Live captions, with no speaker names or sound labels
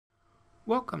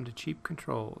Welcome to Cheap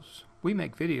Controls. We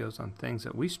make videos on things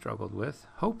that we struggled with,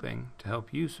 hoping to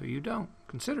help you so you don't.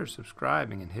 Consider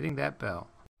subscribing and hitting that bell.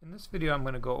 In this video I'm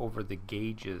going to go over the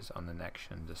gauges on the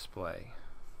Nextion display.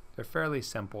 They're fairly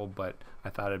simple, but I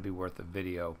thought it'd be worth a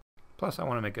video. Plus I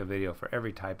want to make a video for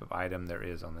every type of item there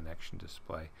is on the Nextion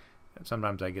display. And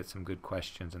sometimes I get some good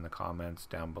questions in the comments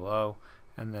down below,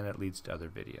 and then it leads to other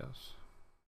videos.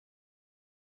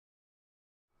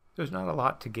 There's not a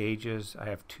lot to gauges. I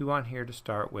have two on here to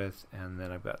start with, and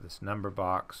then I've got this number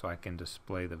box so I can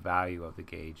display the value of the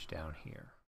gauge down here.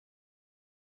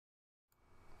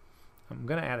 I'm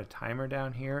going to add a timer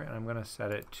down here, and I'm going to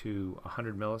set it to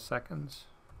 100 milliseconds.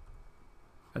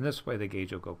 And this way the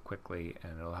gauge will go quickly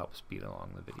and it'll help speed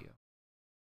along the video.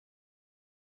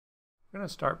 We're going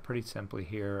to start pretty simply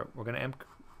here. We're going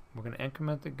to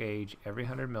increment the gauge every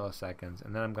 100 milliseconds,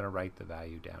 and then I'm going to write the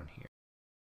value down here.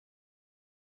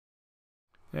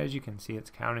 And as you can see, it's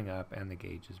counting up and the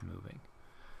gauge is moving.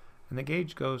 And the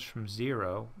gauge goes from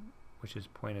 0, which is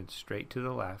pointed straight to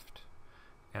the left,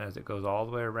 and as it goes all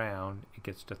the way around, it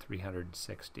gets to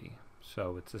 360.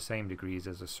 So it's the same degrees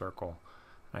as a circle.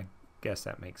 I guess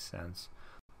that makes sense.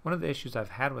 One of the issues I've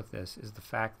had with this is the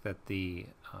fact that the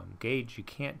gauge, you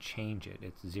can't change it.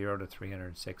 It's 0 to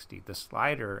 360. The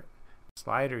slider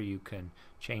you can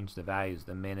change the values,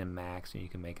 the min and max, and you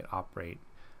can make it operate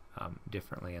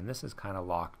differently, and this is kind of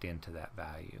locked into that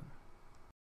value.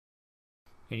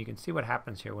 And you can see what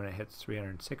happens here when it hits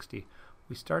 360.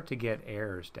 We start to get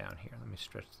errors down here. Let me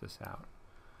stretch this out.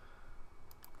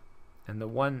 And the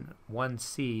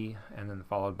 1C and then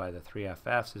followed by the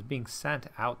 3FFs is being sent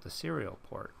out the serial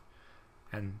port.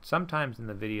 And sometimes in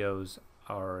the videos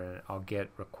I'll get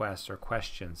requests or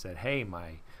questions that, hey,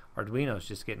 my Arduino's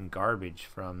just getting garbage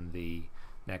from the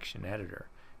Nextion editor.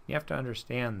 You have to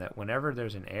understand that whenever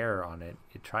there's an error on it,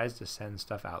 it tries to send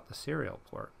stuff out the serial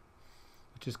port,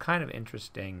 which is kind of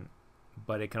interesting,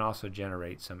 but it can also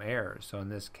generate some errors. So in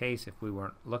this case, if we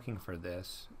weren't looking for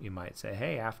this, you might say,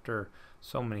 hey, after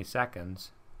so many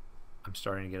seconds, I'm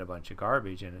starting to get a bunch of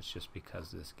garbage, and it's just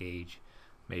because this gauge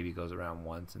maybe goes around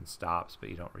once and stops, but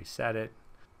you don't reset it.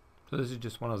 So this is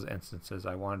just one of those instances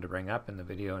I wanted to bring up in the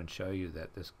video and show you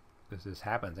that this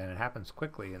happens, and it happens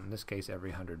quickly, in this case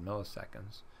every 100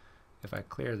 milliseconds. If I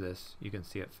clear this, you can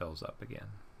see it fills up again.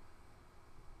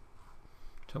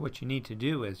 So what you need to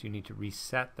do is you need to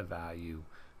reset the value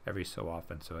every so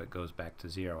often so it goes back to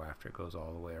 0 after it goes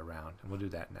all the way around, and we'll do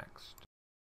that next.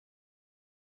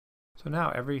 So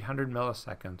now every 100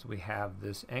 milliseconds we have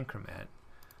this increment,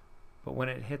 but when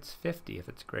it hits 50, if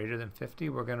it's greater than 50,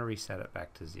 we're going to reset it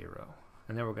back to 0.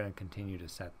 And then we're going to continue to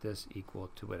set this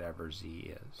equal to whatever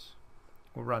Z is.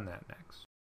 We'll run that next.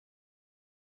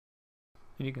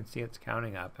 And you can see it's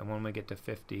counting up, and when we get to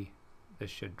 50, this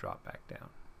should drop back down.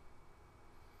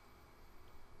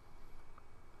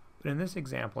 But in this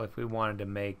example, if we wanted to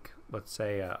make, let's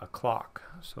say, a clock,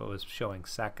 so it was showing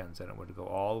seconds and it would go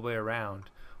all the way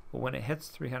around, well, when it hits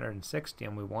 360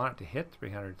 and we want it to hit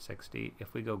 360,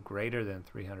 if we go greater than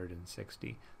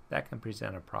 360, that can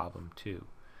present a problem too.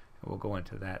 And we'll go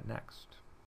into that next.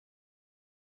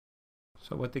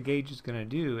 So what the gauge is going to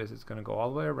do is it's going to go all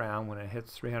the way around. When it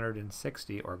hits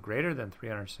 360 or greater than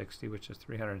 360, which is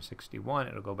 361,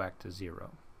 it'll go back to 0,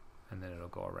 and then it'll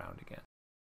go around again.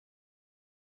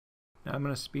 Now I'm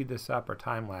going to speed this up or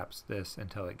time lapse this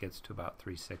until it gets to about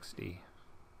 360.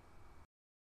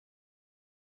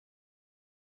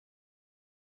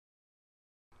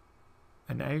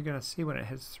 And now you're going to see when it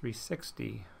hits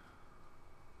 360,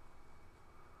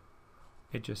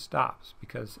 it just stops,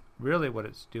 because really what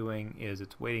it's doing is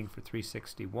it's waiting for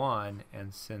 361,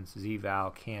 and since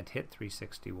zval can't hit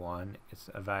 361, it's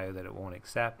a value that it won't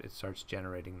accept. It starts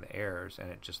generating the errors and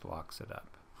it just locks it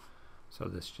up. So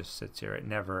this just sits here. It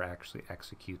never actually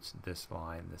executes this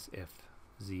line, this if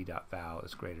z.val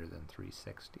is greater than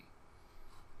 360.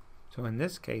 So in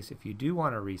this case, if you do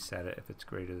want to reset it, if it's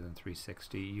greater than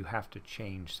 360, you have to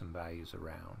change some values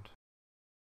around.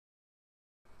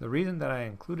 The reason that I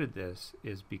included this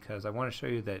is because I want to show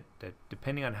you that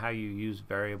depending on how you use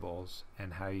variables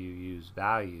and how you use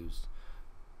values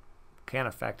can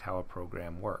affect how a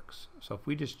program works. So if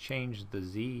we just change the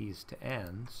z's to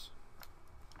n's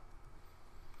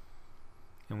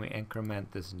and we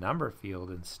increment this number field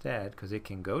instead, because it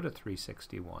can go to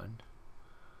 361,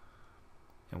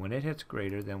 and when it hits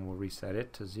greater, then we'll reset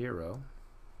it to 0,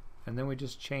 and then we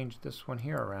just change this one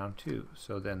here around too.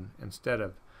 So then instead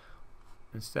of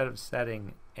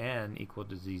setting n equal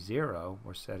to z0,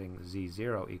 we're setting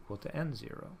z0 equal to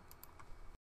n0.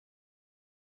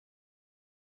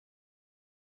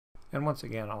 And once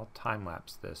again, I'll time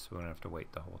lapse this so we don't have to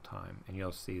wait the whole time, and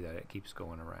you'll see that it keeps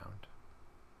going around.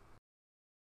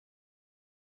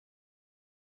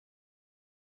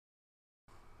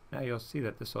 Now you'll see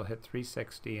that this will hit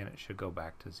 360 and it should go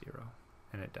back to 0,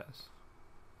 and it does.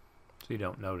 So you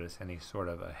don't notice any sort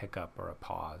of a hiccup or a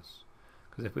pause.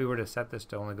 Because if we were to set this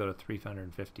to only go to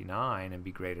 359 and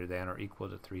be greater than or equal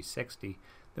to 360,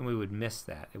 then we would miss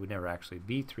that. It would never actually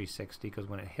be 360 because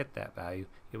when it hit that value,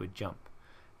 it would jump.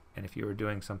 And if you were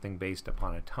doing something based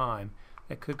upon a time,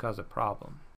 that could cause a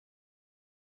problem.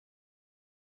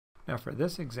 Now for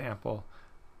this example,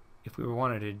 if we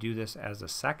wanted to do this as a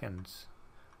seconds,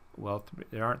 well,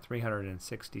 there aren't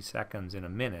 360 seconds in a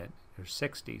minute. There's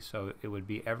 60, so it would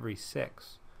be every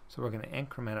 6. So we're going to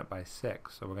increment it by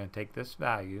 6. So we're going to take this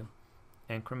value,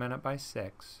 increment it by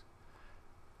 6,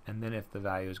 and then if the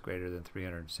value is greater than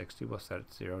 360, we'll set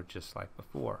it to 0 just like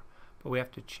before. But we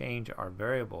have to change our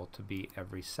variable to be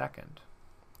every second.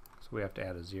 So we have to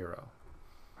add a 0.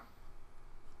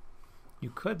 You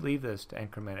could leave this to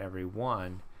increment every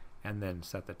 1 and then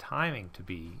set the timing to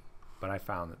be, but I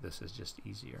found that this is just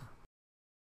easier.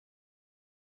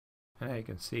 And now you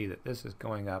can see that this is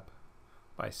going up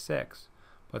by 6,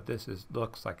 but this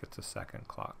looks like it's a second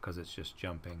clock because it's just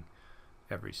jumping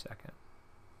every second.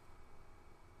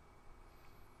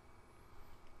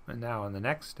 And now in the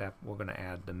next step, we're going to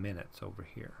add the minutes over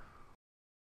here.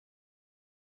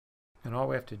 And all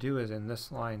we have to do is in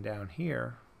this line down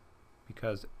here,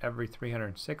 because every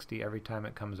 360, every time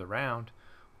it comes around,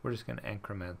 we're just going to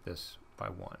increment this by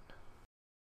 1.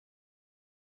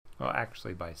 Well,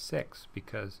 actually by 6,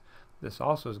 because this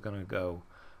also is going to go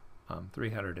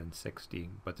 360,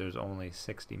 but there's only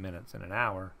 60 minutes in an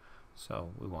hour,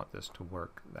 so we want this to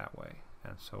work that way.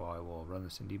 And so I will run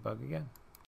this in debug again.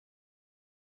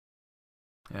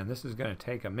 And this is going to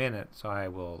take a minute, so I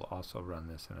will also run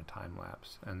this in a time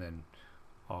lapse, and then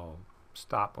I'll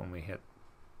stop when we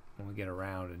get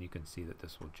around, and you can see that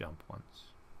this will jump once.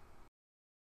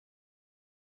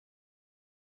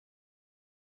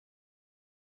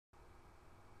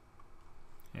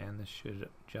 And this should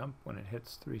jump when it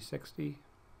hits 360,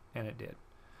 and it did.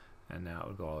 And now it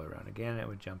would go all the way around again, and it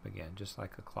would jump again, just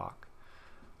like a clock.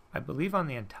 I believe on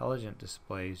the intelligent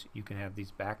displays you can have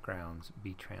these backgrounds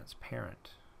be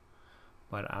transparent,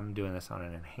 but I'm doing this on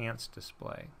an enhanced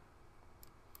display.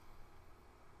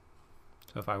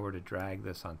 So if I were to drag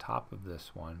this on top of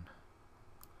this one,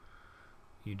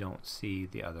 you don't see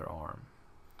the other arm.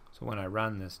 So when I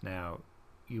run this now,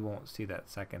 you won't see that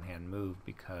second hand move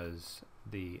because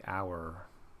the hour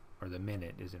or the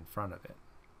minute is in front of it.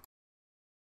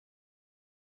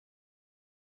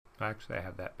 Actually, I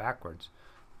have that backwards.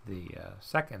 The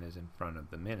second is in front of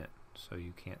the minute, so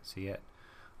you can't see it.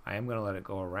 I am going to let it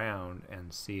go around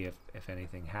and see if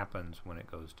anything happens when it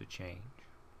goes to change.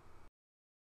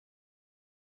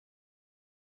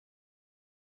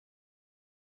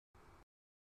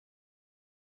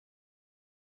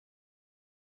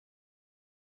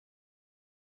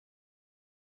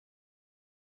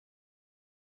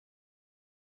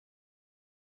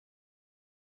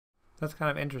 That's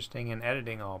kind of interesting. In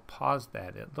editing, I'll pause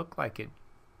that. It looked like it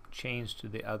changed to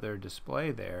the other display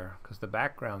there because the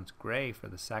background's gray for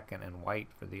the second and white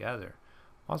for the other.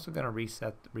 I'm also going to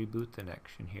reboot the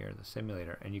Nextion here, the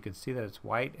simulator, and you can see that it's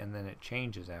white and then it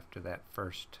changes after that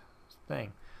first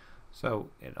thing. So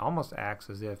it almost acts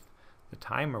as if the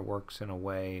timer works in a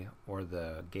way, or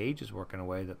the gauges work in a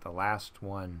way, that the last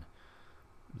one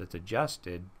that's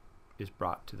adjusted is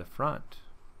brought to the front.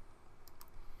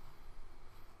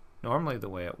 Normally the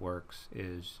way it works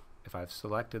is if I've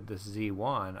selected this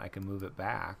Z1, I can move it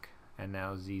back, and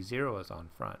now Z0 is on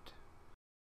front.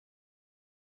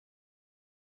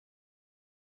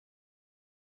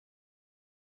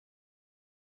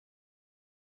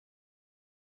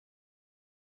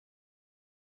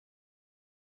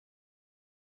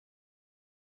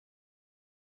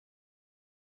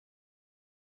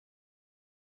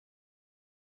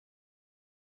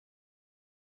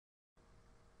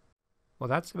 Well,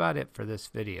 that's about it for this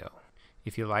video.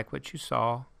 If you like what you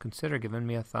saw, consider giving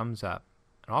me a thumbs up,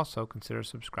 and also consider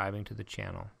subscribing to the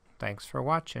channel. Thanks for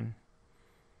watching.